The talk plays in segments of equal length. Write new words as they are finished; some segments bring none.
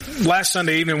last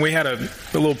Sunday evening we had a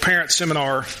little parent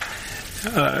seminar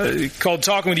called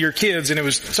Talking with Your Kids, and it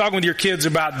was talking with your kids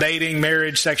about dating,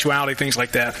 marriage, sexuality, things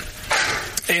like that.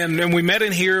 And we met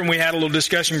in here and we had a little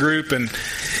discussion group, and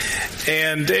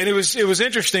it was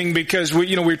interesting because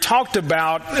we talked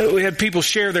about, we had people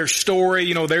share their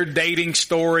story, their dating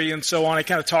story and so on. I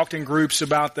kind of talked in groups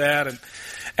about that,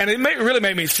 and it really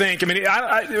made me think. I mean,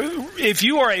 if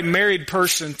you are a married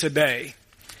person today,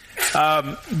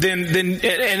 then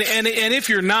if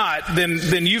you're not,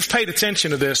 then you've paid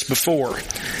attention to this before.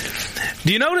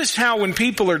 Do you notice how when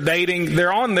people are dating,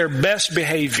 they're on their best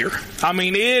behavior? I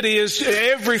mean, it is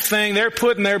everything. They're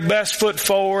putting their best foot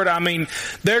forward. I mean,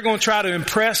 they're going to try to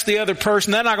impress the other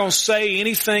person. They're not going to say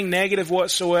anything negative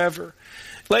whatsoever.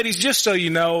 Ladies, just so you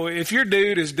know, if your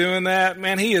dude is doing that,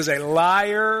 man, he is a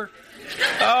liar.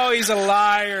 Oh, he's a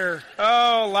liar.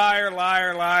 Oh, liar,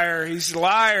 liar, liar. He's a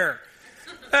liar.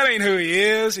 That ain't who he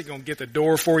is. He's going to get the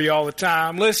door for you all the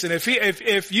time. Listen,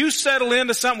 if you settle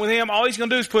into something with him, all he's going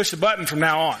to do is push the button from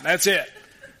now on. That's it.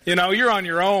 You're on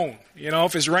your own.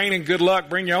 If it's raining, good luck.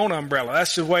 Bring your own umbrella.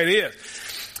 That's the way it is.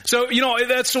 So,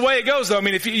 that's the way it goes, though. I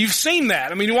mean, if you've seen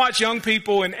that. I mean, you watch young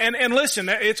people and listen,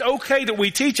 it's okay that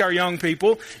we teach our young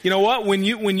people, you know what, when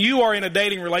you are in a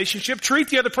dating relationship, treat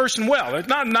the other person well.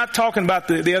 I'm not talking about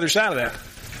the other side of that.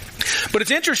 But it's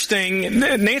interesting,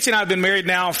 Nancy and I have been married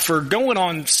now for going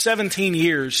on 17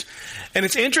 years, and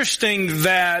it's interesting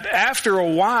that after a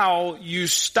while, you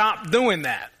stop doing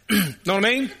that. Know what I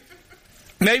mean?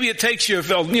 Maybe it takes you, a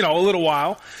little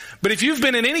while. But if you've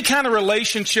been in any kind of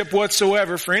relationship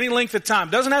whatsoever for any length of time,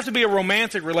 it doesn't have to be a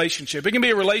romantic relationship. It can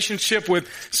be a relationship with,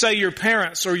 say, your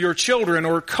parents or your children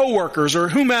or coworkers or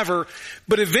whomever.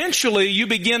 But eventually you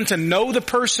begin to know the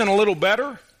person a little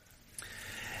better.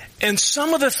 And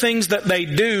some of the things that they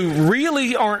do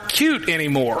really aren't cute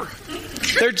anymore.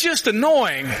 They're just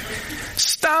annoying.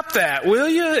 Stop that, will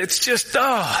you? It's just,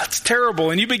 it's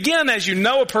terrible. And you begin, as you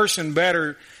know a person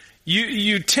better,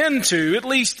 you tend to, at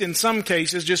least in some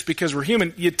cases, just because we're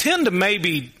human, you tend to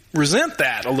maybe resent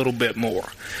that a little bit more.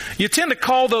 You tend to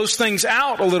call those things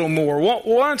out a little more. What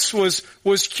once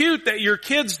was cute that your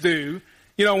kids do,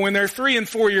 when they're 3 and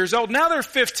 4 years old, now they're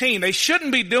 15. They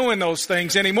shouldn't be doing those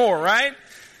things anymore, right?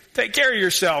 Take care of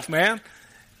yourself, man.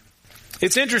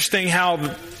 It's interesting how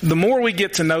the more we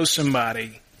get to know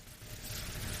somebody,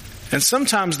 and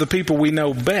sometimes the people we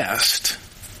know best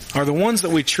are the ones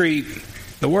that we treat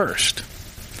the worst.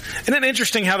 Isn't it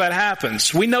interesting how that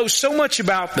happens? We know so much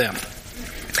about them.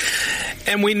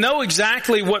 And we know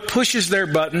exactly what pushes their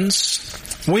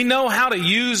buttons. We know how to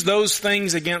use those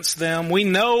things against them. We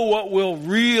know what will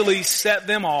really set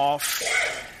them off.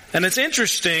 And it's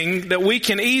interesting that we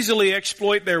can easily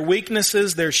exploit their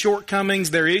weaknesses, their shortcomings,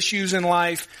 their issues in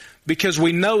life because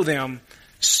we know them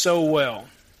so well.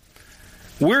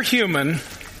 We're human,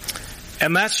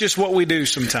 and that's just what we do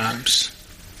sometimes.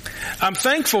 I'm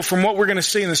thankful from what we're going to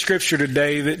see in the Scripture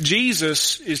today that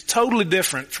Jesus is totally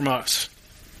different from us.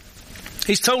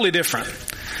 He's totally different.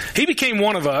 He became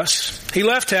one of us. He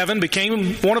left heaven,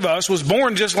 became one of us, was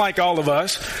born just like all of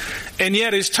us, and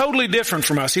yet is totally different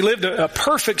from us. He lived a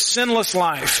perfect, sinless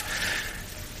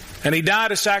life, and He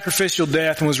died a sacrificial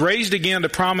death and was raised again to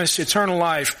promise eternal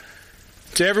life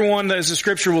to everyone, as the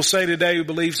Scripture will say today, who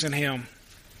believes in Him.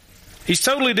 He's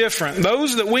totally different.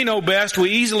 Those that we know best,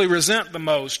 we easily resent the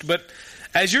most, but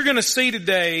as you're going to see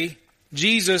today,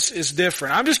 Jesus is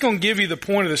different. I'm just going to give you the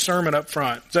point of the sermon up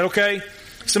front. Is that okay?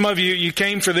 Some of you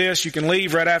came for this. You can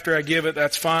leave right after I give it.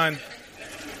 That's fine.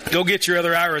 Go get your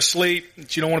other hour of sleep.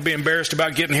 You don't want to be embarrassed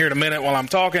about getting here in a minute while I'm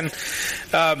talking.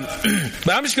 But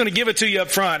I'm just going to give it to you up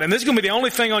front. And this is going to be the only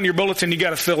thing on your bulletin you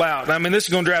got to fill out. I mean, this is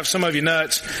going to drive some of you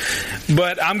nuts.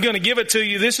 But I'm going to give it to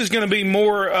you. This is going to be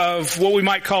more of what we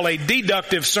might call a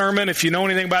deductive sermon. If you know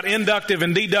anything about inductive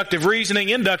and deductive reasoning,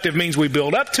 inductive means we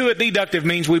build up to it. Deductive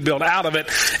means we build out of it.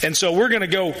 And so we're going to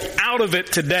go out of it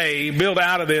today, build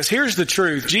out of this. Here's the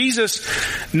truth. Jesus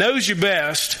knows you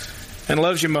best and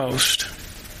loves you most.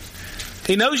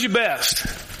 He knows you best,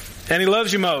 and He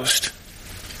loves you most.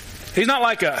 He's not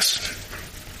like us.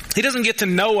 He doesn't get to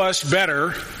know us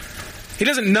better. He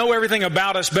doesn't know everything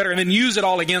about us better and then use it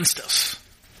all against us.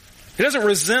 He doesn't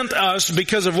resent us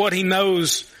because of what He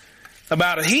knows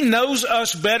about it. He knows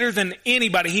us better than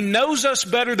anybody. He knows us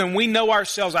better than we know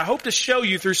ourselves. I hope to show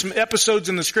you through some episodes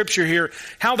in the Scripture here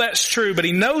how that's true, but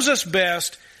He knows us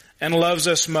best and loves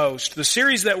us most. The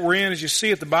series that we're in, as you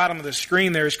see at the bottom of the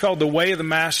screen there, is called The Way of the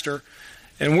Master.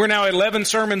 And we're now 11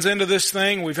 sermons into this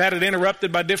thing. We've had it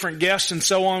interrupted by different guests and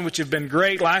so on, which have been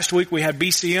great. Last week we had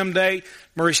BCM Day,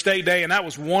 Murray State Day, and that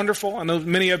was wonderful. I know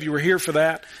many of you were here for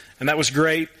that, and that was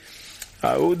great.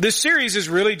 This series is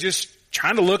really just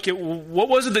trying to look at what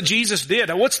was it that Jesus did?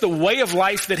 What's the way of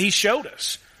life that he showed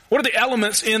us? What are the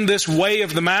elements in this way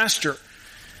of the Master?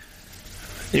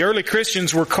 The early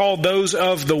Christians were called those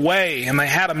of the way, and they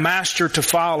had a master to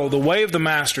follow, the way of the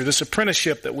Master, this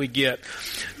apprenticeship that we get.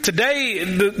 Today,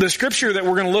 the scripture that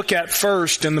we're going to look at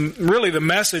first, and really the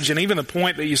message, and even the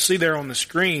point that you see there on the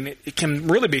screen, it can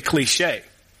really be cliche.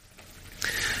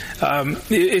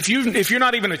 If you're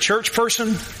not even a church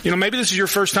person, maybe this is your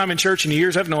first time in church in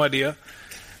years, I have no idea.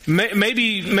 Maybe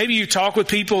you talk with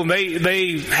people and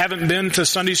they haven't been to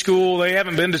Sunday school, they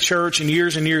haven't been to church in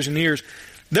years and years and years.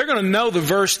 They're going to know the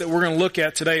verse that we're going to look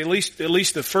at today, at least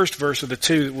the first verse of the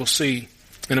two that we'll see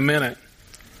in a minute.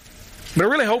 But I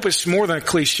really hope it's more than a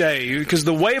cliche, because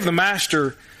the way of the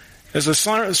Master, as the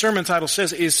sermon title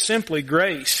says, is simply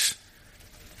grace.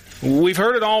 We've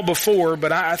heard it all before,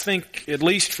 but I think, at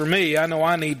least for me, I know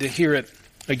I need to hear it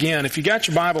again. If you got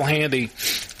your Bible handy,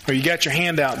 or you got your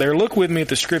hand out there, look with me at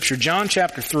the scripture, John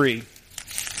chapter 3.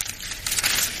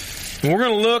 And we're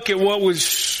going to look at what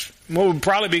would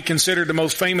probably be considered the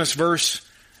most famous verse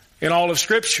in all of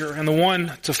Scripture, and the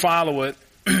one to follow it.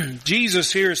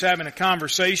 Jesus here is having a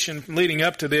conversation leading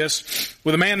up to this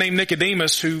with a man named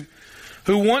Nicodemus who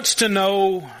wants to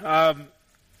know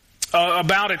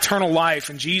about eternal life,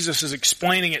 and Jesus is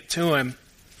explaining it to him.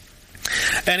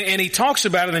 And he talks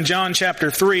about it in John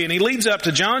chapter 3, and he leads up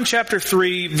to John chapter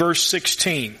 3, verse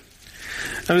 16.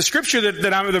 Now the scripture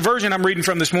the version I'm reading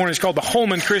from this morning is called the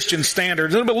Holman Christian Standard.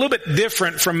 It's a little bit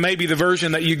different from maybe the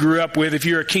version that you grew up with if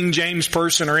you're a King James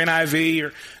person or NIV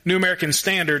or New American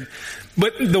Standard.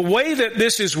 But the way that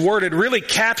this is worded really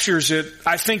captures it,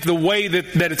 I think, the way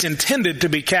that it's intended to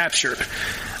be captured.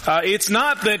 It's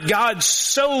not that God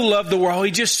so loved the world,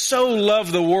 He just so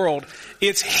loved the world.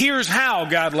 It's here's how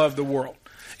God loved the world.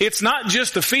 It's not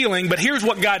just a feeling, but here's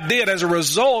what God did as a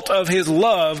result of His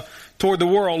love toward the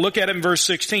world. Look at it in verse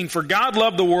 16. For God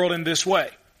loved the world in this way.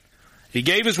 He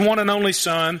gave His one and only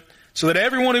Son, so that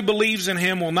everyone who believes in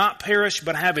Him will not perish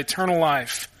but have eternal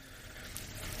life.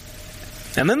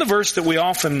 And then the verse that we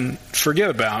often forget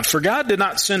about. For God did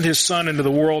not send His Son into the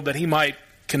world that He might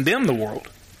condemn the world,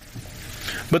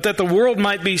 but that the world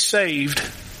might be saved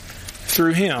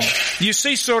through Him. You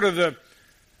see sort of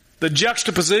the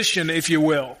juxtaposition, if you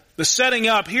will. The setting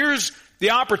up. Here's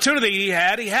the opportunity He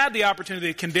had. He had the opportunity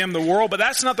to condemn the world, but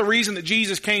that's not the reason that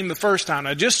Jesus came the first time.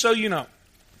 Now, just so you know,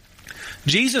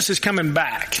 Jesus is coming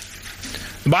back.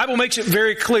 The Bible makes it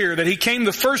very clear that He came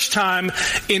the first time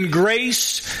in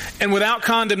grace and without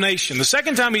condemnation. The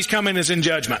second time He's coming is in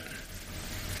judgment.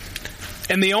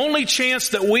 And the only chance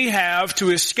that we have to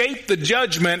escape the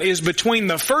judgment is between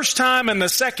the first time and the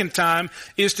second time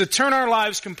is to turn our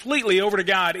lives completely over to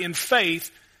God in faith,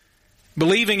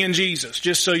 believing in Jesus,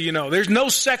 just so you know. There's no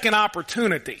second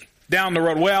opportunity down the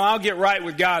road. Well, I'll get right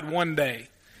with God one day.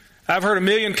 I've heard a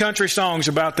million country songs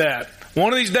about that.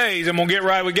 One of these days I'm going to get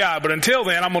right with God, but until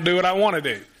then I'm going to do what I want to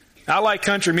do. I like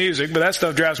country music, but that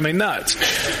stuff drives me nuts.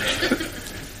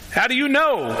 How do you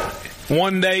know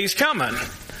one day's coming?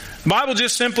 The Bible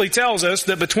just simply tells us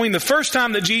that between the first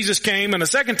time that Jesus came and the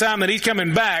second time that He's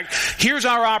coming back, here's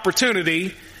our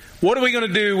opportunity. What are we going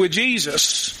to do with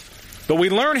Jesus? But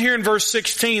we learn here in verse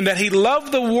 16 that He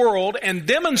loved the world and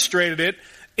demonstrated it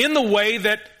in the way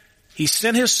that He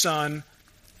sent His Son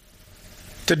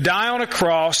to die on a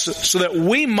cross so that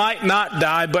we might not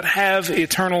die but have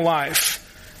eternal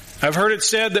life. I've heard it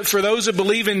said that for those that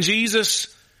believe in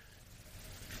Jesus,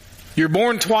 you're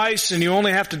born twice and you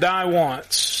only have to die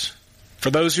once. For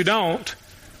those who don't,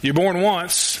 you're born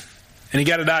once and you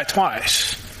got to die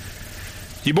twice.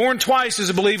 You're born twice as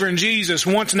a believer in Jesus,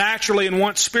 once naturally and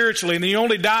once spiritually, and then you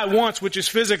only die once, which is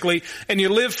physically, and you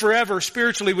live forever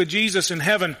spiritually with Jesus in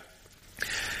heaven.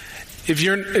 If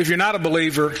you're not a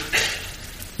believer,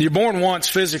 you're born once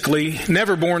physically,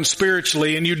 never born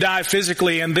spiritually, and you die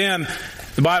physically, and then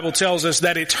the Bible tells us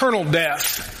that eternal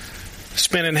death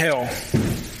spent in hell.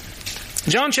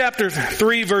 John chapter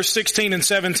 3 verse 16 and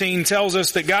 17 tells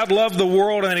us that God loved the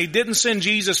world and He didn't send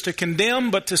Jesus to condemn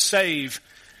but to save.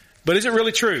 But is it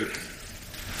really true?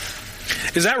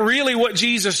 Is that really what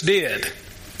Jesus did?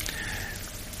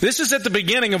 This is at the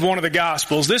beginning of one of the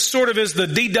Gospels. This sort of is the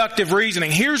deductive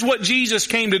reasoning. Here's what Jesus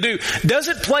came to do. Does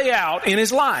it play out in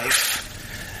His life?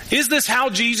 Is this how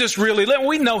Jesus really lived?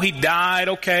 We know He died.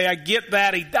 Okay, I get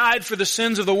that. He died for the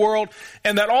sins of the world,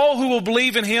 and that all who will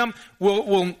believe in Him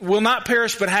will not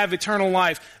perish but have eternal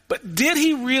life. But did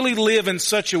He really live in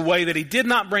such a way that He did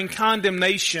not bring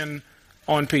condemnation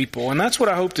on people? And that's what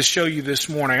I hope to show you this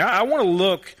morning. I want to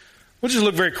look we'll just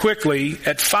look very quickly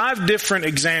at 5 different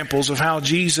examples of how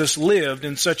Jesus lived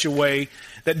in such a way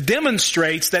that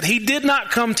demonstrates that he did not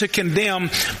come to condemn,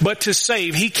 but to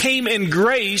save. He came in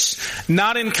grace,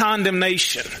 not in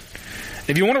condemnation.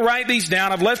 If you want to write these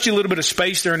down, I've left you a little bit of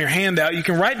space there in your handout. You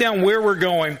can write down where we're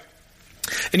going,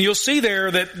 and you'll see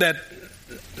there that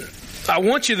I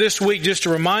want you this week just to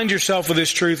remind yourself of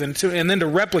this truth and then to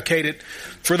replicate it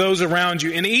for those around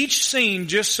you. In each scene,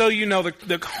 just so you know,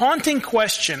 the haunting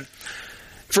question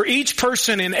for each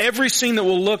person in every scene that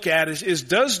we'll look at is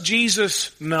does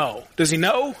Jesus know? Does he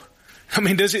know? I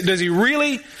mean, does he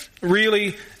really,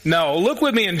 really know? Look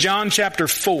with me in John chapter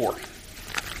 4.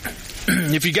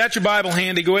 If you got your Bible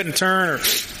handy, go ahead and turn, or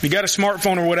you got a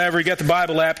smartphone or whatever, you got the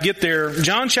Bible app, get there.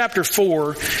 John chapter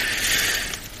 4.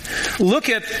 Look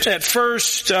at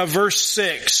first verse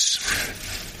 6.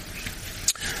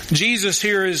 Jesus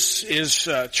here is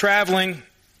traveling,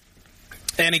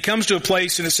 and he comes to a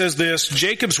place, and it says this: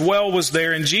 Jacob's well was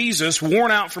there, and Jesus,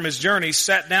 worn out from his journey,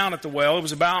 sat down at the well. It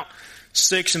was about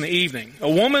 6 p.m. A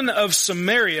woman of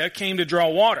Samaria came to draw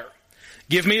water.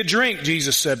 "Give me a drink,"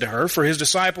 Jesus said to her, for his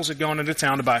disciples had gone into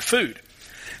town to buy food.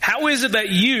 "How is it that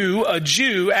you, a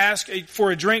Jew, ask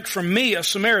for a drink from me, a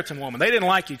Samaritan woman?" They didn't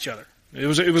like each other. It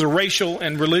was a racial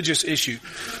and religious issue.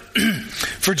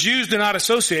 For Jews do not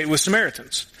associate with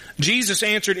Samaritans. Jesus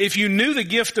answered, "If you knew the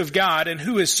gift of God and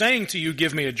who is saying to you,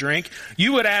 'Give me a drink,'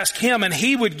 you would ask him and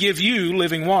he would give you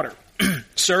living water."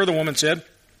 "Sir," the woman said,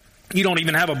 "you don't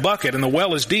even have a bucket and the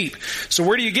well is deep. So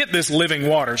where do you get this living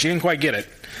water?" She didn't quite get it.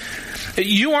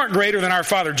 "You aren't greater than our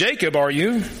father Jacob, are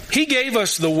you? He gave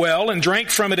us the well and drank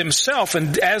from it himself,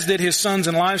 and as did his sons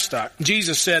and livestock."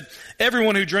 Jesus said,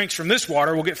 "Everyone who drinks from this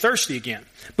water will get thirsty again.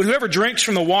 But whoever drinks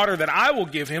from the water that I will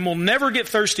give him will never get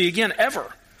thirsty again, ever.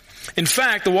 In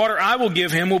fact, the water I will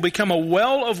give him will become a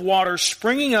well of water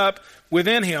springing up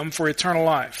within him for eternal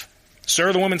life."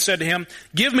 "Sir," the woman said to him,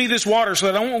 "give me this water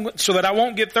so that I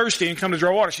won't get thirsty and come to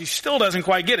draw water." She still doesn't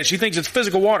quite get it. She thinks it's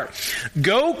physical water.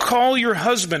 "Go call your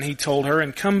husband," he told her,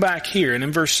 "and come back here." And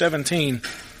in verse 17,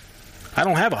 "I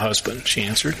don't have a husband," she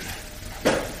answered.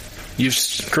 "You've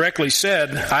correctly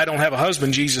said, 'I don't have a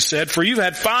husband,'" Jesus said, "for you've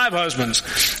had 5 husbands,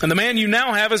 and the man you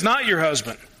now have is not your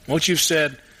husband. What you've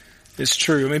said is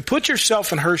true." I mean, put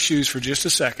yourself in her shoes for just a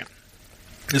second.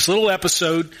 This little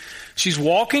episode, she's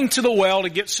walking to the well to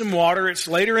get some water. It's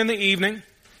later in the evening,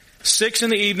 6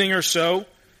 p.m. or so.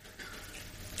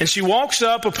 And she walks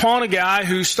up upon a guy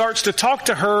who starts to talk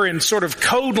to her in sort of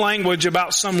code language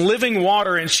about some living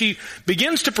water. And she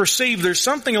begins to perceive there's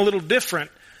something a little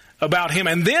different about him.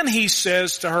 And then he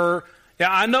says to her,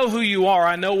 "Yeah, I know who you are.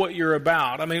 I know what you're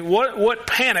about." I mean, what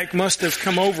panic must have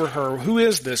come over her? Who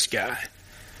is this guy?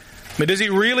 I mean, does he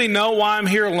really know why I'm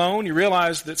here alone? You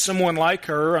realize that someone like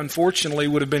her, unfortunately,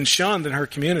 would have been shunned in her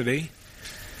community.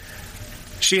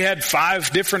 She had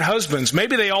 5 different husbands.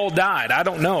 Maybe they all died. I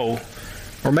don't know.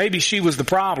 Or maybe she was the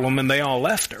problem and they all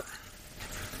left her.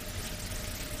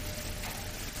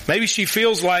 Maybe she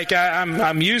feels like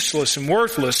I'm useless and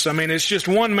worthless. I mean, it's just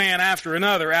one man after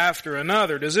another after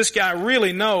another. Does this guy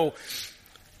really know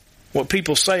what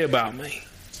people say about me?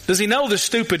 Does he know the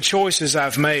stupid choices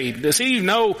I've made? Does he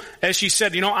know, as she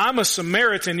said, "I'm a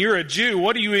Samaritan, you're a Jew.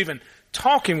 What are you even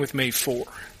talking with me for?"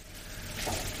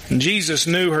 And Jesus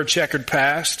knew her checkered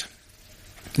past.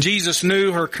 Jesus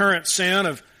knew her current sin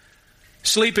of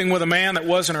sleeping with a man that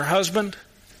wasn't her husband.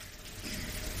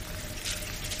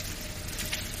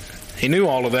 He knew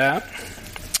all of that.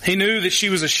 He knew that she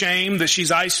was ashamed, that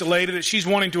she's isolated, that she's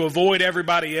wanting to avoid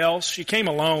everybody else. She came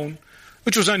alone,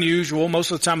 which was unusual.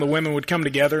 Most of the time the women would come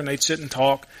together and they'd sit and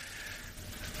talk.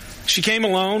 She came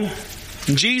alone.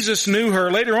 Jesus knew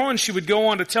her. Later on, she would go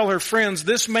on to tell her friends,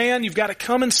 "This man, you've got to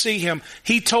come and see him.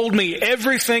 He told me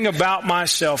everything about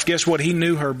myself." Guess what? He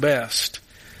knew her best.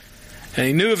 And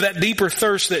he knew of that deeper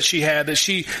thirst that she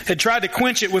had tried to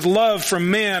quench it with love from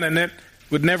men, and it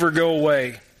would never go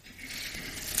away.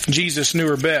 Jesus knew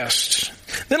her best.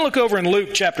 Then look over in Luke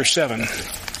chapter 7.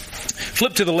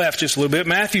 Flip to the left just a little bit.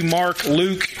 Matthew, Mark,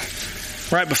 Luke,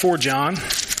 right before John.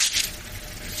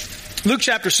 Luke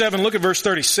chapter 7, look at verse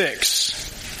 36.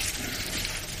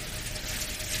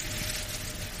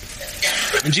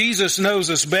 Jesus knows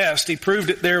us best. He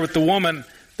proved it there with the woman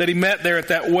that he met there at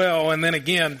that well, and then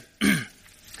again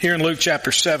here in Luke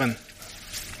chapter 7.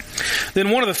 Then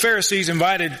one of the Pharisees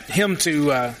invited him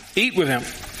to eat with him.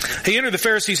 He entered the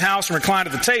Pharisee's house and reclined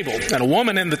at the table. And a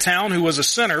woman in the town who was a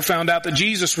sinner found out that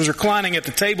Jesus was reclining at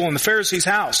the table in the Pharisee's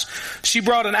house. She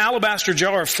brought an alabaster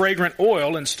jar of fragrant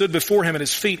oil and stood before him at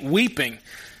his feet weeping,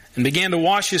 and began to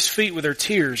wash his feet with her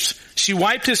tears. She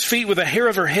wiped his feet with a hair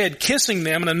of her head, kissing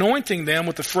them and anointing them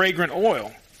with the fragrant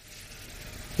oil.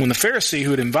 When the Pharisee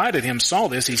who had invited him saw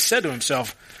this, he said to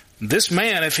himself, this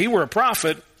man, if he were a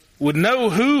prophet, would know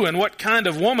who and what kind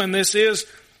of woman this is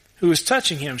who is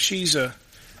touching him. She's a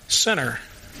sinner.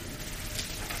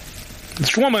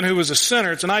 This woman who was a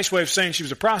sinner, it's a nice way of saying she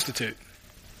was a prostitute.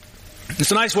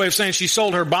 It's a nice way of saying she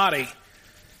sold her body.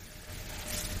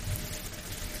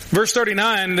 Verse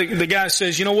 39, the guy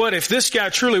says, you know what, if this guy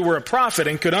truly were a prophet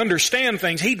and could understand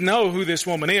things, he'd know who this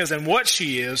woman is and what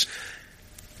she is,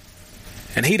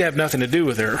 and he'd have nothing to do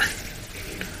with her.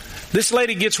 This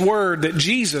lady gets word that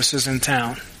Jesus is in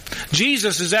town.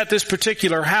 Jesus is at this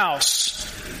particular house.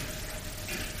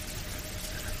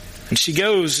 And she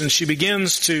goes and she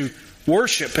begins to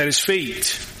worship at his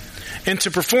feet and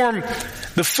to perform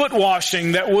the foot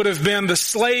washing that would have been the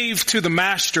slave to the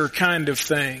master kind of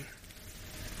thing.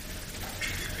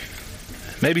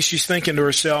 Maybe she's thinking to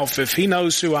herself, if he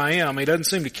knows who I am, he doesn't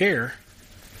seem to care.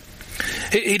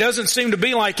 He doesn't seem to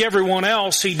be like everyone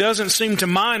else. He doesn't seem to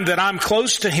mind that I'm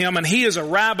close to him, and he is a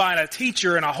rabbi and a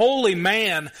teacher and a holy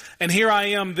man, and here I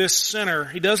am, this sinner.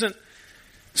 He doesn't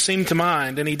seem to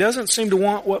mind, and he doesn't seem to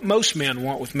want what most men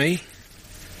want with me.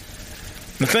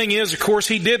 The thing is, of course,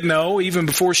 he did know, even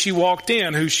before she walked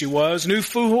in, who she was, knew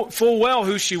full well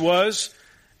who she was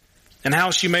and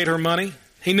how she made her money.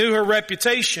 He knew her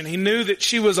reputation. He knew that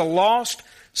she was a lost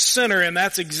sinner, and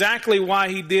that's exactly why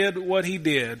he did what he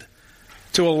did,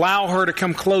 to allow her to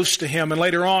come close to him. And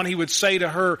later on, he would say to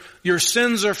her, your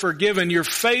sins are forgiven. Your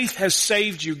faith has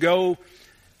saved you. Go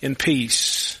in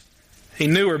peace. He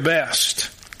knew her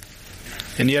best,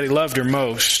 and yet he loved her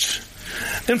most.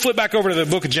 Then flip back over to the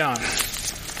book of John.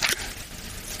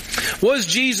 Was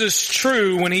Jesus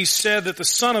true when he said that the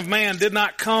Son of Man did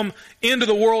not come into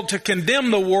the world to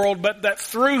condemn the world, but that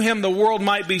through him the world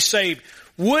might be saved?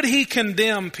 Would he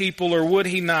condemn people or would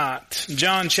he not?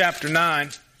 John chapter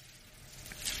 9.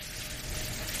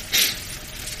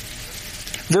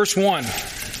 Verse 1.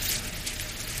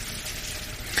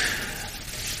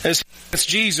 As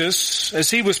Jesus, as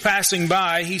he was passing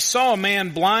by, he saw a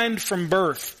man blind from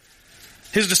birth.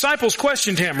 His disciples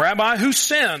questioned him, Rabbi, who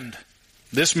sinned,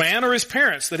 this man or his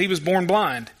parents, that he was born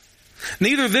blind?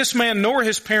 Neither this man nor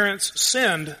his parents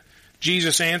sinned,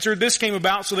 Jesus answered. This came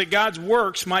about so that God's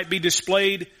works might be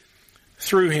displayed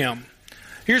through him.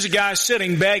 Here's a guy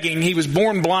sitting begging. He was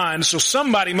born blind, so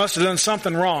somebody must have done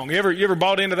something wrong. You ever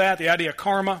bought into that, the idea of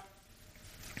karma?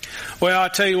 Well, I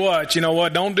tell you what,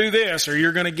 don't do this or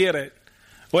you're going to get it.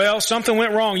 Well, something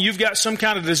went wrong. You've got some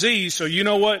kind of disease, so you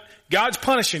know what? God's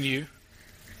punishing you.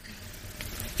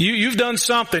 You've done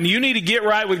something. You need to get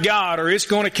right with God or it's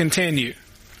going to continue.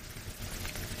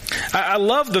 I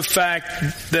love the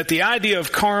fact that the idea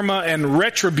of karma and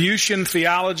retribution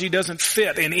theology doesn't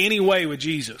fit in any way with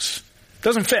Jesus. It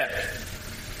doesn't fit.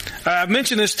 I've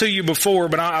mentioned this to you before,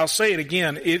 but I'll say it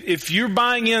again. If you're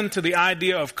buying into the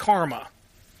idea of karma,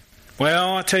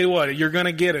 well, I tell you what, you're going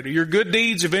to get it. Your good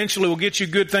deeds eventually will get you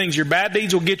good things. Your bad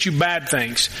deeds will get you bad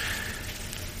things.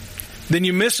 Then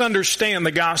you misunderstand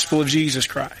the gospel of Jesus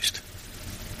Christ.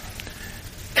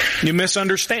 You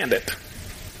misunderstand it.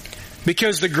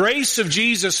 Because the grace of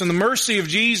Jesus and the mercy of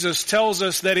Jesus tells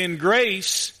us that in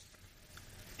grace,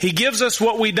 he gives us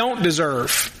what we don't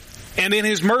deserve. And in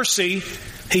his mercy,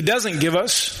 he doesn't give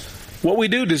us what we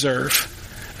do deserve.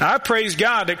 Now, I praise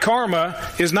God that karma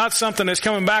is not something that's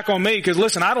coming back on me, because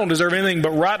listen, I don't deserve anything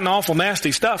but rotten, awful,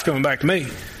 nasty stuff coming back to me.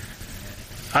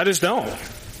 I just don't.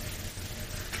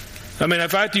 I mean,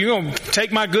 you're going to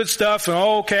take my good stuff and,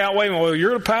 outweigh me. Well,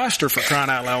 you're the pastor, for crying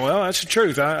out loud. Well, that's the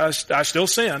truth. I still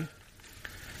sin.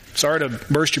 Sorry to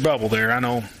burst your bubble there. I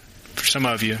know for some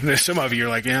of you are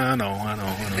like, yeah, I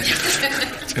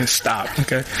know. Stop,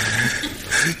 okay?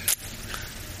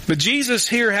 But Jesus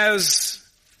here has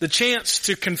the chance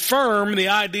to confirm the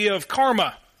idea of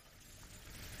karma.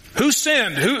 Who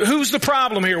sinned? Who's the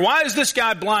problem here? Why is this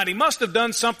guy blind? He must have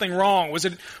done something wrong. Was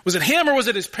it him or was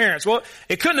it his parents? Well,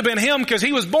 it couldn't have been him because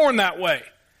he was born that way.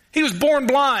 He was born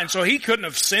blind, so he couldn't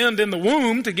have sinned in the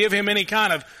womb to give him any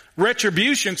kind of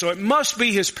retribution, so it must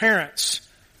be his parents.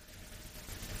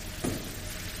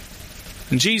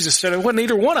 And Jesus said it wasn't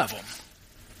either one of them.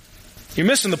 You're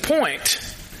missing the point.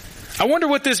 I wonder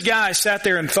what this guy sat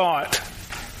there and thought.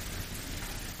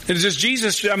 Does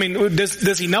Jesus,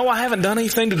 does he know I haven't done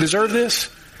anything to deserve this?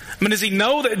 Does he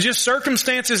know that just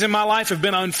circumstances in my life have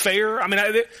been unfair?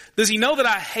 Does he know that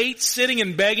I hate sitting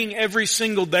and begging every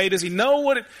single day? Does he know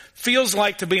what it feels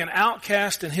like to be an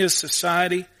outcast in his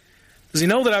society? Does he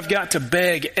know that I've got to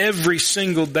beg every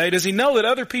single day? Does he know that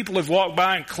other people have walked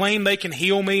by and claimed they can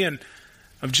heal me and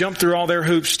I've jumped through all their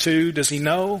hoops too? Does he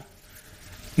know?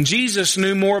 Jesus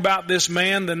knew more about this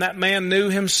man than that man knew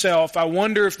himself. I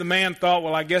wonder if the man thought,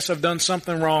 well, I guess I've done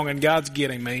something wrong and God's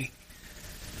getting me.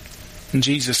 And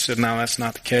Jesus said, no, that's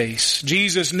not the case.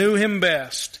 Jesus knew him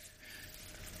best.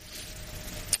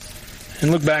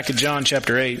 And look back at John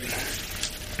chapter 8.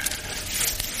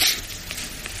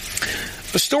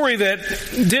 A story that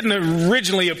didn't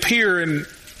originally appear in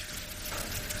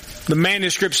the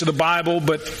manuscripts of the Bible,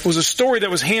 but was a story that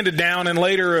was handed down and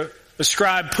later a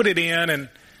scribe put it in. And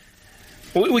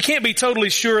we can't be totally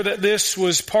sure that this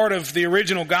was part of the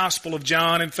original Gospel of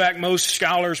John. In fact, most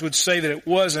scholars would say that it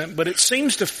wasn't, but it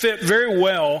seems to fit very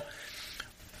well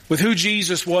with who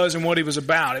Jesus was and what he was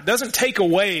about. It doesn't take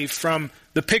away from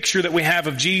the picture that we have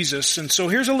of Jesus. And so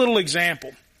here's a little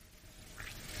example.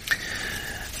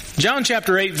 John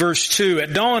chapter 8 verse 2,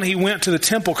 at dawn he went to the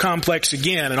temple complex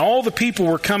again, and all the people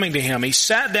were coming to him. He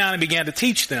sat down and began to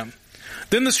teach them.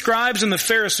 Then the scribes and the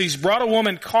Pharisees brought a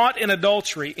woman caught in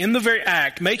adultery in the very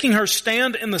act, making her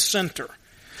stand in the center.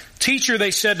 Teacher,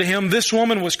 they said to him, this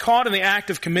woman was caught in the act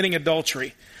of committing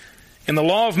adultery. And the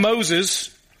law of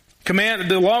Moses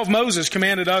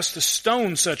commanded us to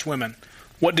stone such women.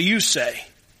 What do you say?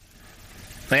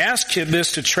 They asked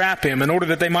this to trap him in order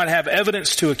that they might have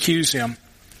evidence to accuse him.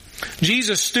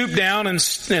 Jesus stooped down and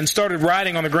started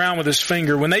writing on the ground with his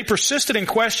finger. When they persisted in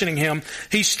questioning him,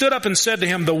 he stood up and said to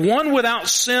him, the one without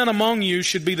sin among you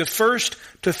should be the first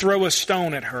to throw a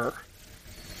stone at her.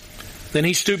 Then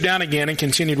he stooped down again and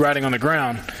continued writing on the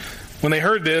ground. When they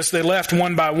heard this, they left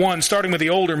one by one, starting with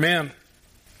the older men.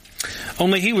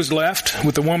 Only he was left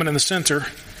with the woman in the center.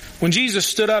 When Jesus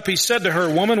stood up, he said to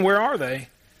her, woman, where are they?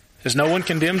 Has no one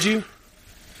condemned you?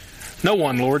 No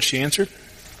one, Lord, she answered.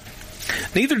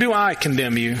 Neither do I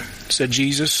condemn you, said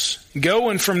Jesus. Go,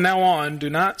 and from now on, do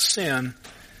not sin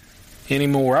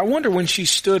anymore. I wonder when she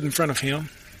stood in front of him.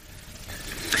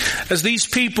 As these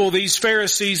people, these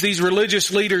Pharisees, these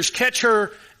religious leaders catch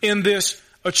her in this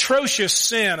atrocious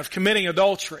sin of committing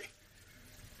adultery,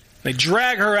 they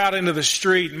drag her out into the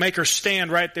street and make her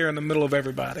stand right there in the middle of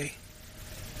everybody.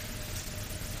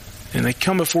 And they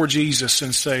come before Jesus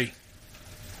and say,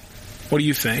 what do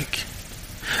you think?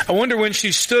 I wonder when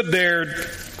she stood there,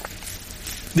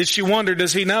 did she wonder,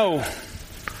 does he know?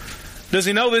 Does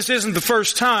he know this isn't the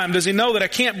first time? Does he know that I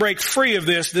can't break free of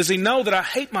this? Does he know that I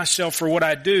hate myself for what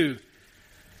I do?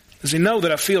 Does he know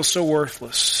that I feel so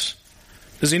worthless?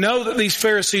 Does he know that these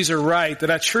Pharisees are right,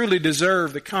 that I truly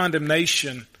deserve the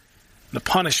condemnation, the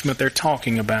punishment they're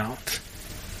talking about?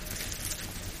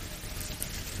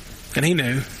 And he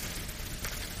knew.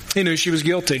 He knew she was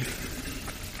guilty.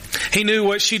 He knew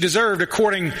what she deserved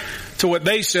according to what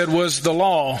they said was the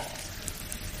law.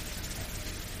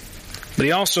 But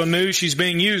he also knew she's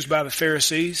being used by the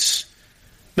Pharisees.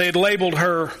 They had labeled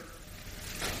her.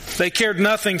 They cared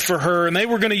nothing for her, and they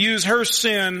were going to use her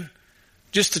sin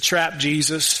just to trap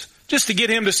Jesus, just to get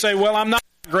him to say, well, I'm not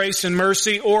about grace and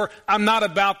mercy, or I'm not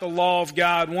about the law of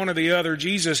God, one or the other.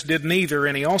 Jesus did neither,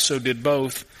 and he also did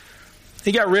both.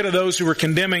 He got rid of those who were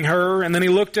condemning her, and then he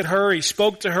looked at her, he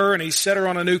spoke to her, and he set her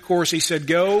on a new course. He said,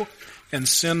 go and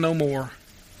sin no more.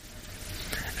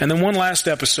 And then one last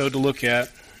episode to look at,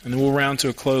 and then we'll round to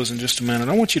a close in just a minute.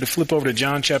 I want you to flip over to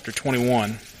John chapter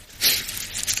 21.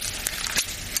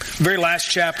 Very last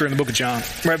chapter in the book of John,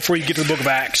 right before you get to the book of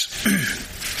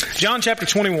Acts. John chapter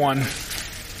 21.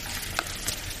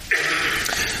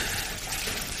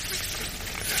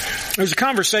 There's a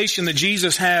conversation that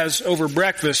Jesus has over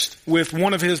breakfast with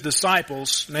one of his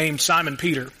disciples named Simon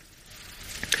Peter.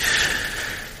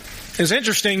 It's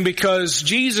interesting because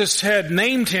Jesus had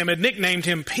nicknamed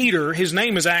him Peter. His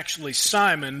name is actually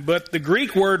Simon, but the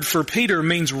Greek word for Peter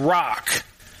means rock,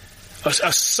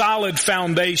 a solid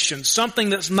foundation, something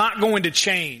that's not going to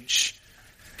change.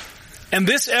 And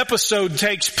this episode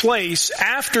takes place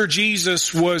after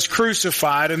Jesus was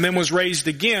crucified and then was raised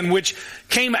again, which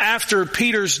came after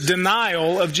Peter's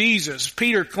denial of Jesus.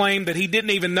 Peter claimed that he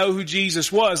didn't even know who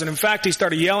Jesus was. And in fact, he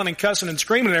started yelling and cussing and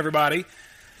screaming at everybody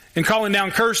and calling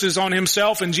down curses on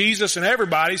himself and Jesus and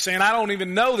everybody, saying, I don't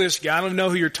even know this guy. I don't even know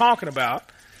who you're talking about.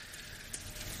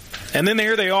 And then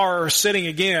here they are sitting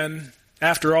again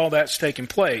after all that's taken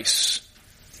place.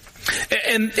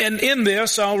 And in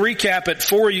this, I'll recap it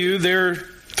for you. There are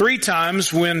 3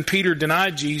 times when Peter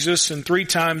denied Jesus, and 3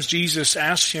 times Jesus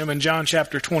asked him in John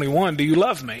chapter 21, do you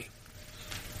love me?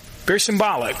 Very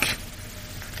symbolic.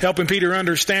 Helping Peter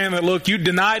understand that, look, you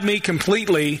denied me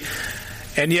completely,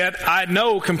 and yet I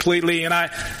know completely, and I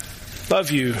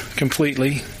love you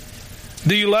completely.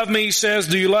 Do you love me? He says,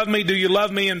 do you love me? Do you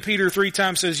love me? And Peter 3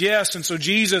 times says yes. And so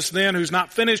Jesus then, who's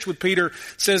not finished with Peter,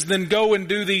 says, then go and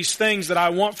do these things that I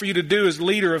want for you to do as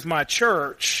leader of my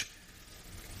church.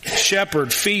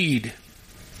 Shepherd, feed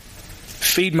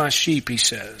my sheep, he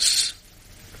says.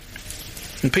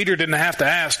 And Peter didn't have to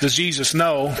ask, does Jesus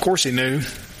know? Of course he knew.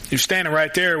 He was standing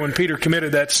right there when Peter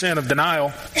committed that sin of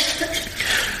denial.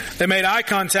 They made eye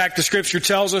contact, the Scripture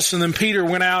tells us, and then Peter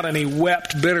went out and he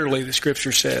wept bitterly, the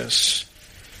Scripture says.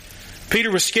 Peter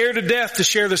was scared to death to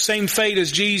share the same fate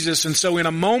as Jesus, and so in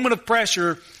a moment of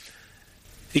pressure,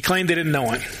 he claimed he didn't know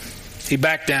him. He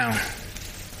backed down.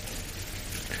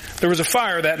 There was a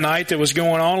fire that night that was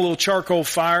going on, a little charcoal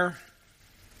fire.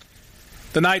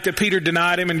 The night that Peter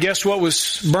denied him, and guess what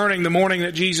was burning the morning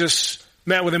that Jesus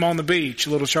met with him on the beach?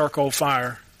 A little charcoal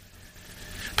fire.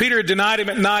 Peter had denied him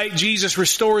at night. Jesus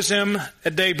restores him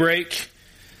at daybreak.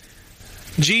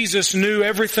 Jesus knew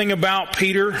everything about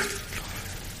Peter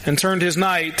and turned his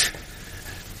night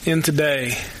into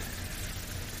day.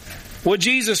 What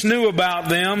Jesus knew about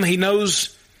them, he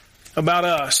knows about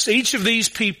us. Each of these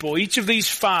people, each of these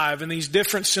five in these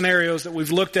different scenarios that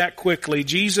we've looked at quickly,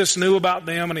 Jesus knew about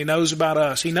them and he knows about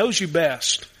us. He knows you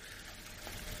best.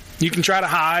 You can try to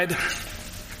hide.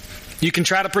 You can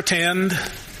try to pretend.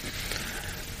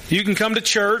 You can come to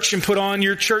church and put on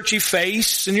your churchy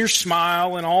face and your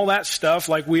smile and all that stuff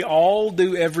like we all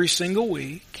do every single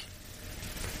week.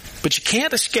 But you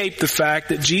can't escape the fact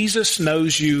that Jesus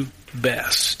knows you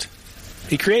best.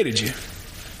 He created you.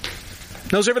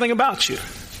 Knows everything about you.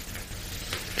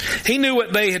 He knew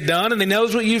what they had done and he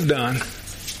knows what you've done.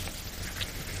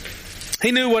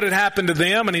 He knew what had happened to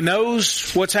them and he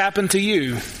knows what's happened to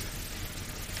you.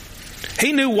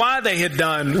 He knew why they had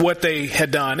done what they had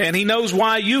done, and he knows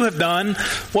why you have done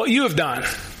what you have done.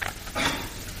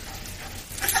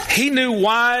 He knew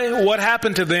why what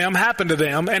happened to them,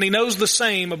 and he knows the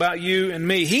same about you and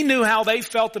me. He knew how they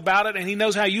felt about it, and he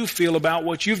knows how you feel about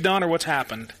what you've done or what's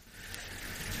happened.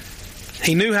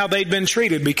 He knew how they'd been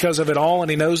treated because of it all, and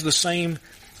he knows the same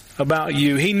about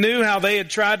you. He knew how they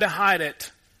had tried to hide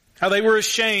it, how they were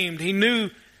ashamed. He knew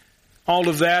all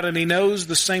of that, and he knows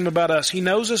the same about us. He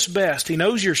knows us best. He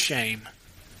knows your shame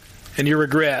and your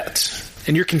regret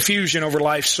and your confusion over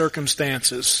life's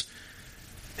circumstances.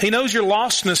 He knows your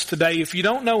lostness today. If you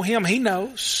don't know him, he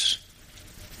knows.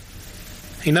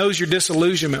 He knows your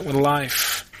disillusionment with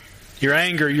life, your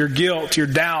anger, your guilt, your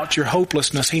doubt, your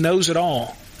hopelessness. He knows it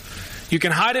all. You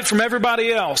can hide it from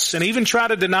everybody else and even try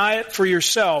to deny it for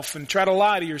yourself and try to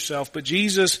lie to yourself, but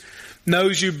Jesus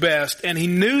knows you best, and he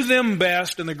knew them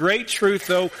best, and the great truth,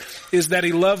 though, is that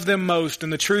he loved them most,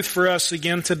 and the truth for us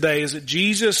again today is that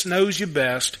Jesus knows you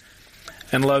best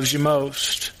and loves you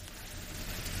most.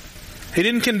 He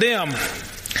didn't condemn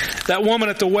that woman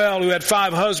at the well who had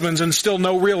 5 husbands and still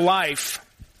no real life.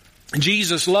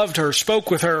 Jesus loved her, spoke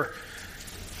with her,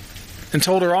 and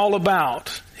told her all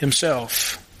about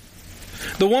himself.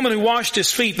 The woman who washed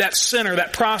his feet, that sinner,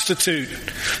 that prostitute,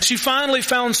 she finally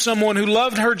found someone who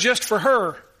loved her just for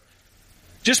her.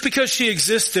 Just because she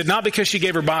existed, not because she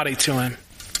gave her body to him.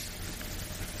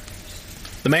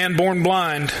 The man born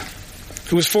blind,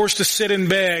 who was forced to sit and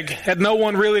beg, had no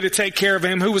one really to take care of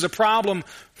him, who was a problem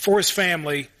for his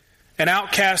family, an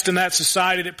outcast in that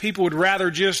society that people would rather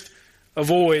just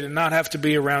avoid and not have to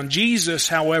be around. Jesus,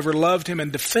 however, loved him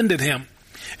and defended him.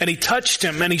 And he touched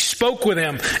him, and he spoke with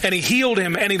him, and he healed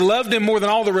him, and he loved him more than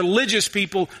all the religious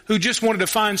people who just wanted to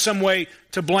find some way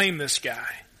to blame this guy.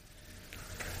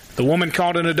 The woman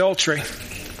caught in adultery,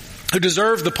 who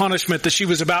deserved the punishment that she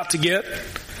was about to get,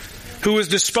 who was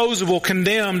disposable,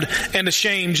 condemned, and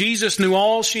ashamed. Jesus knew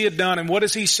all she had done, and what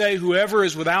does he say? Whoever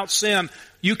is without sin,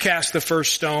 you cast the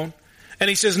first stone. And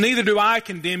he says, neither do I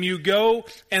condemn you. Go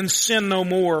and sin no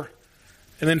more.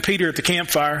 And then Peter at the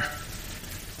campfire,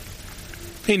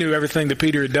 he knew everything that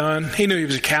Peter had done. He knew he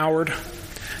was a coward.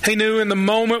 He knew in the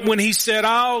moment when he said,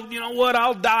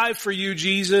 I'll die for you,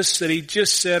 Jesus, that he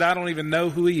just said, I don't even know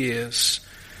who he is.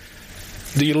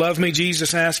 Do you love me?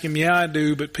 Jesus asked him, yeah, I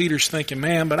do. But Peter's thinking,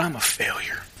 man, but I'm a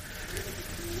failure.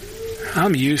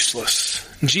 I'm useless.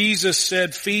 Jesus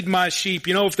said, feed my sheep.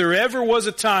 You know, if there ever was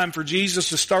a time for Jesus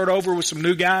to start over with some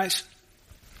new guys,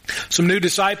 some new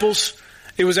disciples,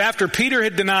 it was after Peter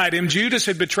had denied him, Judas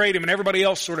had betrayed him, and everybody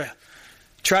else sort of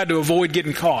tried to avoid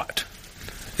getting caught.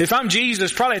 If I'm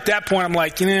Jesus, probably at that point I'm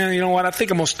like, you know what? I think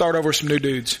I'm going to start over with some new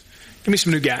dudes. Give me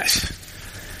some new guys.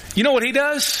 You know what he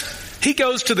does? He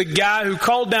goes to the guy who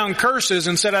called down curses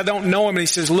and said, I don't know him. And he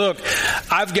says, look,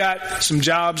 I've got some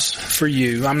jobs for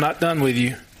you. I'm not done with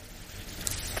you.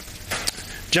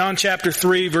 John chapter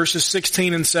 3, verses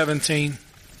 16 and 17.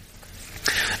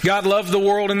 God loved the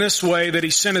world in this way, that he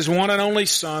sent his one and only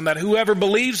Son, that whoever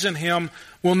believes in him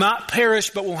will not perish,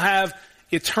 but will have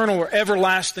eternal or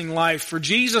everlasting life. For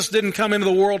Jesus didn't come into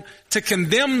the world to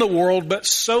condemn the world, but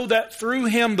so that through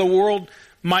him the world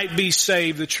might be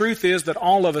saved. The truth is that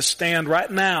all of us stand right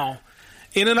now,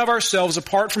 in and of ourselves,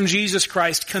 apart from Jesus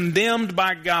Christ, condemned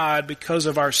by God because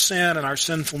of our sin and our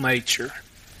sinful nature.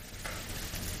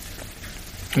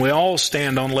 We all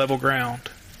stand on level ground.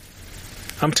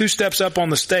 I'm 2 steps up on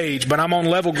the stage, but I'm on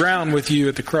level ground with you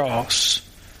at the cross.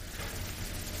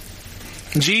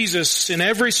 Jesus, in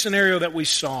every scenario that we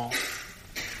saw,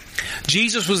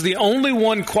 Jesus was the only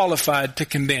one qualified to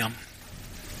condemn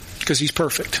because He's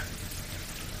perfect.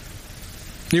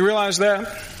 You realize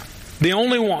that? The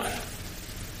only one.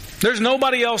 There's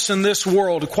nobody else in this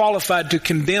world qualified to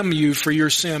condemn you for your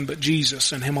sin but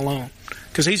Jesus and Him alone,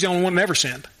 because He's the only one that never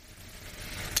sinned.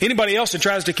 Anybody else that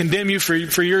tries to condemn you for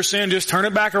your sin, just turn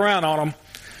it back around on them.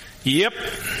 Yep,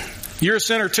 you're a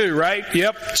sinner too, right?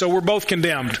 Yep, so we're both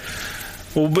condemned.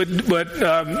 Well, but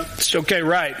it's okay,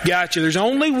 right? Gotcha. There's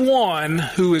only one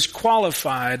who is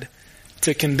qualified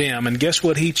to condemn, and guess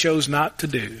what He chose not to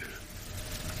do?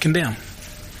 Condemn.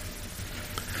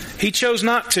 He chose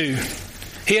not to.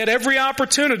 He had every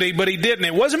opportunity, but He didn't.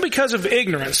 It wasn't because of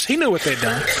ignorance. He knew what they'd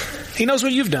done. He knows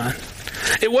what you've done.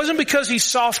 It wasn't because He's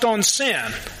soft on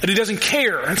sin, that He doesn't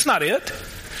care. That's not it.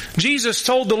 Jesus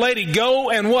told the lady, go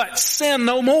and what? Sin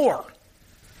no more.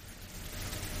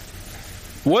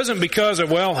 It wasn't because of,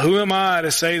 well, who am I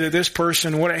to say that this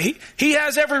person would... He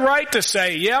has every right to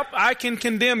say, yep, I can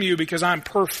condemn you because I'm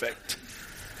perfect.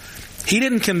 He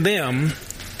didn't condemn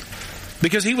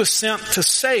because He was sent to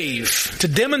save, to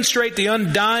demonstrate the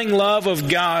undying love of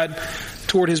God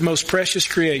toward His most precious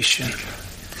creation,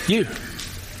 you.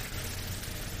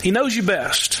 He knows you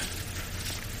best,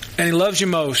 and He loves you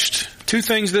most. 2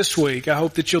 things this week I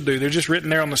hope that you'll do. They're just written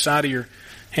there on the side of your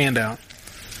handout.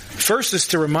 First is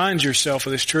to remind yourself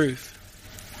of this truth.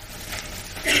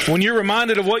 When you're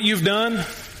reminded of what you've done,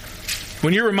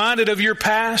 when you're reminded of your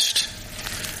past,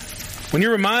 when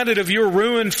you're reminded of your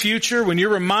ruined future, when you're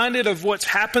reminded of what's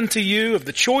happened to you, of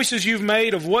the choices you've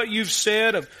made, of what you've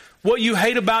said, of what you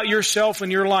hate about yourself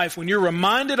and your life, when you're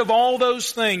reminded of all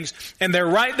those things and they're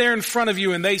right there in front of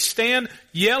you and they stand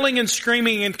yelling and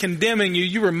screaming and condemning you,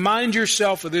 you remind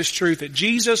yourself of this truth that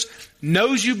Jesus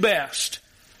knows you best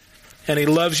and He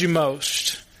loves you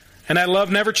most. And that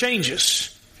love never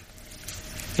changes.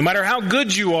 No matter how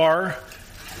good you are,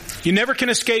 you never can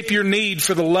escape your need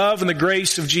for the love and the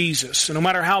grace of Jesus. And no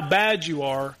matter how bad you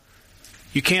are,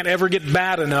 you can't ever get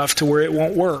bad enough to where it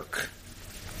won't work.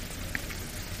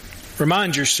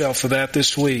 Remind yourself of that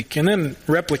this week, and then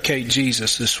replicate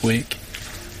Jesus this week.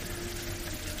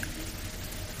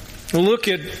 Look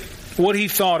at what He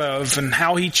thought of and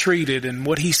how He treated and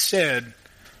what He said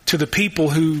to the people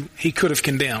who He could have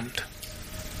condemned,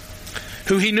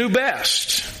 who He knew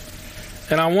best.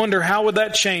 And I wonder, how would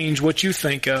that change what you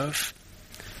think of,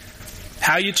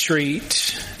 how you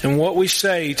treat, and what we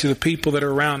say to the people that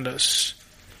are around us,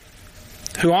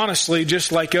 who honestly,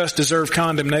 just like us, deserve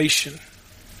condemnation.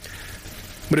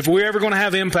 But if we're ever going to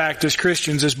have impact as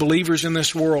Christians, as believers in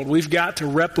this world, we've got to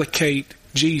replicate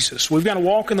Jesus. We've got to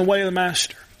walk in the way of the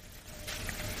Master.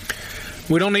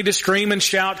 We don't need to scream and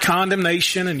shout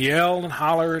condemnation and yell and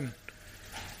holler and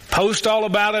post all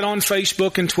about it on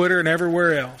Facebook and Twitter and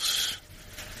everywhere else.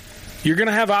 You're going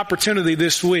to have opportunity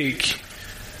this week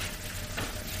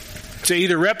to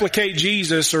either replicate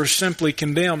Jesus or simply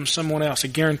condemn someone else. I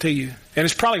guarantee you. And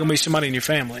it's probably going to be somebody in your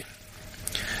family.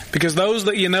 Because those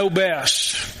that you know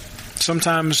best,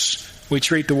 sometimes we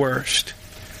treat the worst.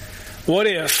 What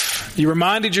if you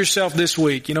reminded yourself this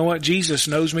week, you know what? Jesus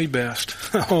knows me best.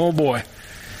 Oh boy.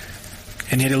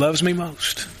 And yet He loves me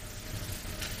most.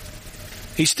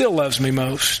 He still loves me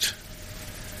most.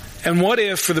 And what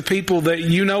if for the people that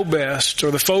you know best,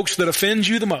 or the folks that offend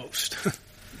you the most,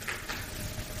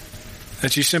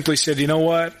 that you simply said, you know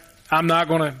what? I'm not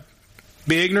going to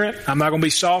be ignorant. I'm not going to be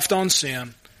soft on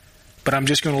sin. But I'm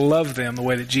just going to love them the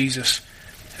way that Jesus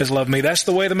has loved me. That's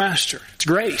the way of the Master. It's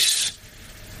grace.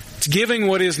 It's giving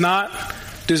what is not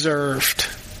deserved.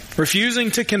 Refusing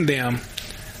to condemn.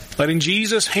 Letting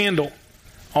Jesus handle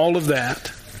all of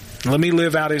that. And let me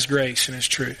live out His grace and His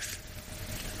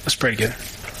truth. Let's pray together.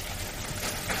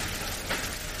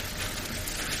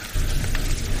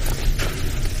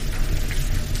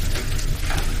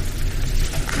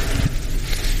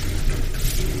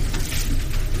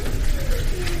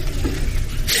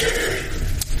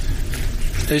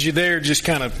 As you're there, just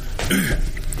kind of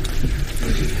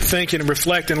thinking and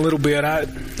reflecting a little bit, I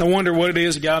wonder what it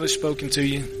is that God has spoken to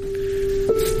you.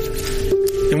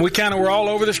 And we're all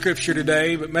over the Scripture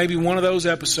today, but maybe one of those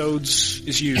episodes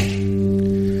is you.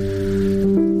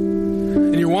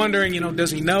 And you're wondering,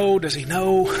 does He know? Does He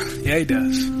know? Yeah, He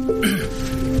does.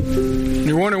 And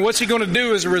you're wondering, what's He going to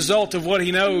do as a result of what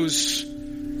He knows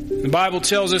The Bible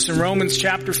tells us in Romans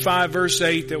chapter 5 verse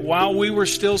 8 that while we were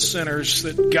still sinners,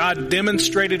 that God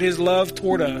demonstrated His love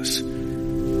toward us.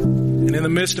 And in the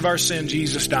midst of our sin,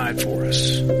 Jesus died for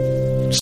us.